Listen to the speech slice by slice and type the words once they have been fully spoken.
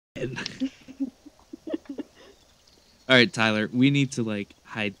again. All right, Tyler, we need to like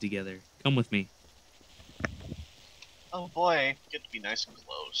hide together. Come with me. Oh boy, get to be nice and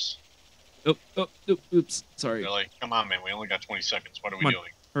close. Oh, oops, sorry. They're like, come on, man, we only got 20 seconds. What are we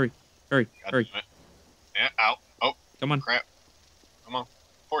doing? Hurry. God Hurry. damn it. Yeah, ow. Oh, Come on. crap. Come on.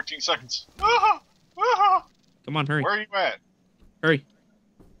 14 seconds. Ah! Ah! Come on, hurry. Where are you at? Hurry.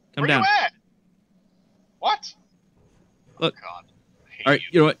 Come Where down. you at? What? Look. Oh, God. I hate All right,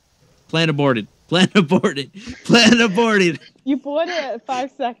 you know what? Plan aborted. Plan aborted. Plan aborted. You boarded it at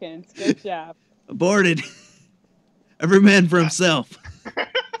 5 seconds. Good job. Aborted. Every man for himself.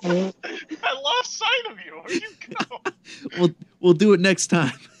 I lost sight of you. Where'd you go? We'll do it next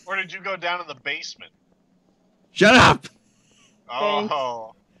time. Or did you go down in the basement? Shut up.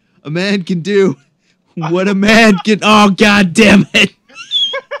 Oh. A man can do what a man can. Oh, God damn it.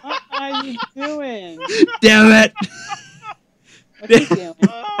 What are you doing? Damn it. What's he doing?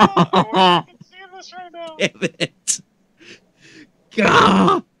 Oh, I can see this right now. Damn it.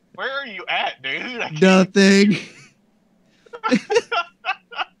 God. Where are you at, dude? I can't- Nothing.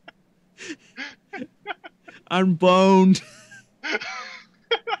 I'm boned.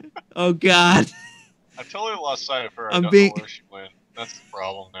 Oh, God. I totally lost sight of her. I I'm don't being- know where she went. That's the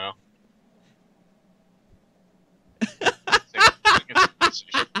problem now.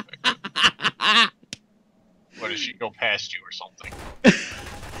 What, did she go past you or something?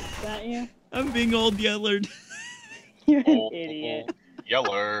 Is that you? I'm being old yellered. You're an Old idiot.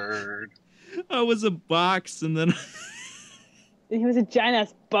 Yellerd. I was a box, and then He was a giant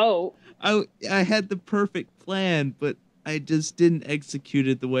ass boat. I had the perfect plan, but I just didn't execute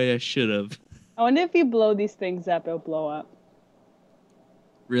it the way I should have. I wonder if you blow these things up, it'll blow up.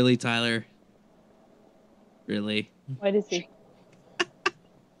 Really, Tyler? Really? What is he?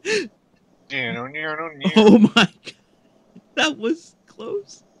 Oh my God. That was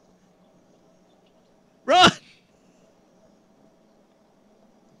close. Run!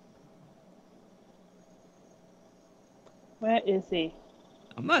 Where is he?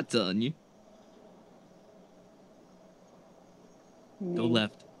 I'm not telling you. Go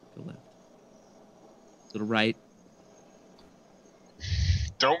left. Go left. To the right.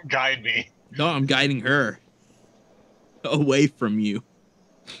 Don't guide me. No, I'm guiding her. Away from you.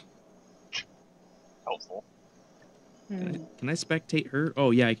 Helpful. Can I spectate her?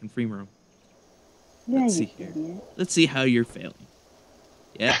 Oh, yeah, I can free roam. Yeah, Let's you see here. idiot. Let's see how you're failing.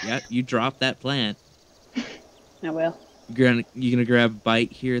 Yeah, you dropped that plant. I will. You're gonna grab a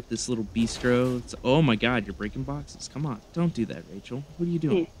bite here at this little bistro. Oh my God, you're breaking boxes. Come on, don't do that, Rachel. What are you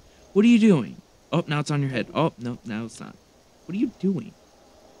doing? What are you doing? Oh, now it's on your head. Oh, no, now it's not. What are you doing?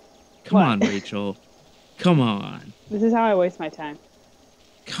 Come What? on, Rachel. Come on. This is how I waste my time.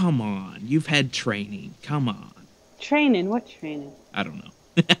 Come on. You've had training. Come on. Training? What training? I don't know.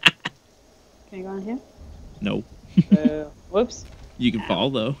 Can I go on here? No. Whoops. You can fall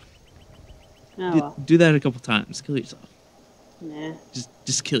though. Oh well. Do that a couple times. Kill yourself. Nah.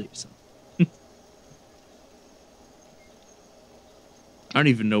 Just kill yourself. I don't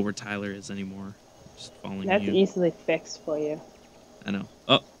even know where Tyler is anymore. Just following That's you. easily fixed for you. I know.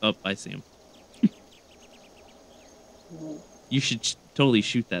 Oh, I see him. You should totally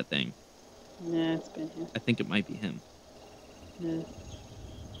shoot that thing. Nah, it's been here. I think it might be him. Nah.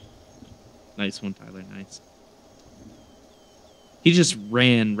 Nice one, Tyler. Nice. He just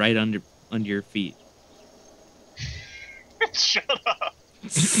ran right under your feet. Shut up.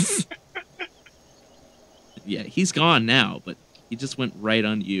 Yeah, he's gone now, but he just went right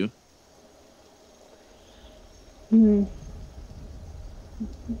on you. Hmm.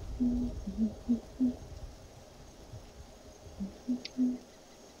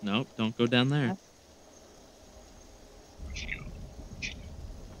 No, don't go down there.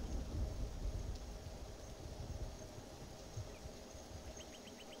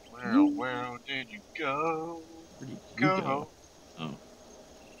 Where did you go? Where did you go? Oh.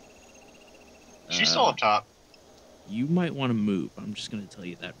 She's still up top. You might want to move. I'm just going to tell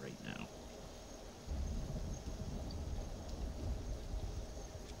you that right now.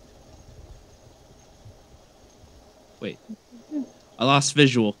 Wait. I lost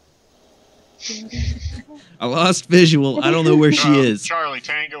visual. I lost visual. I don't know where she is. Charlie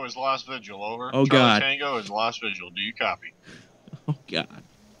Tango is lost vigil. Over. Oh, God. Charlie Tango is lost vigil. Do you copy? Oh, God.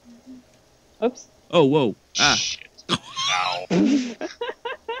 Oops. Oh, whoa. Ah. Shit. Ow. Well,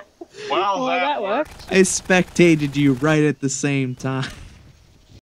 Well, that worked. I spectated you right at the same time.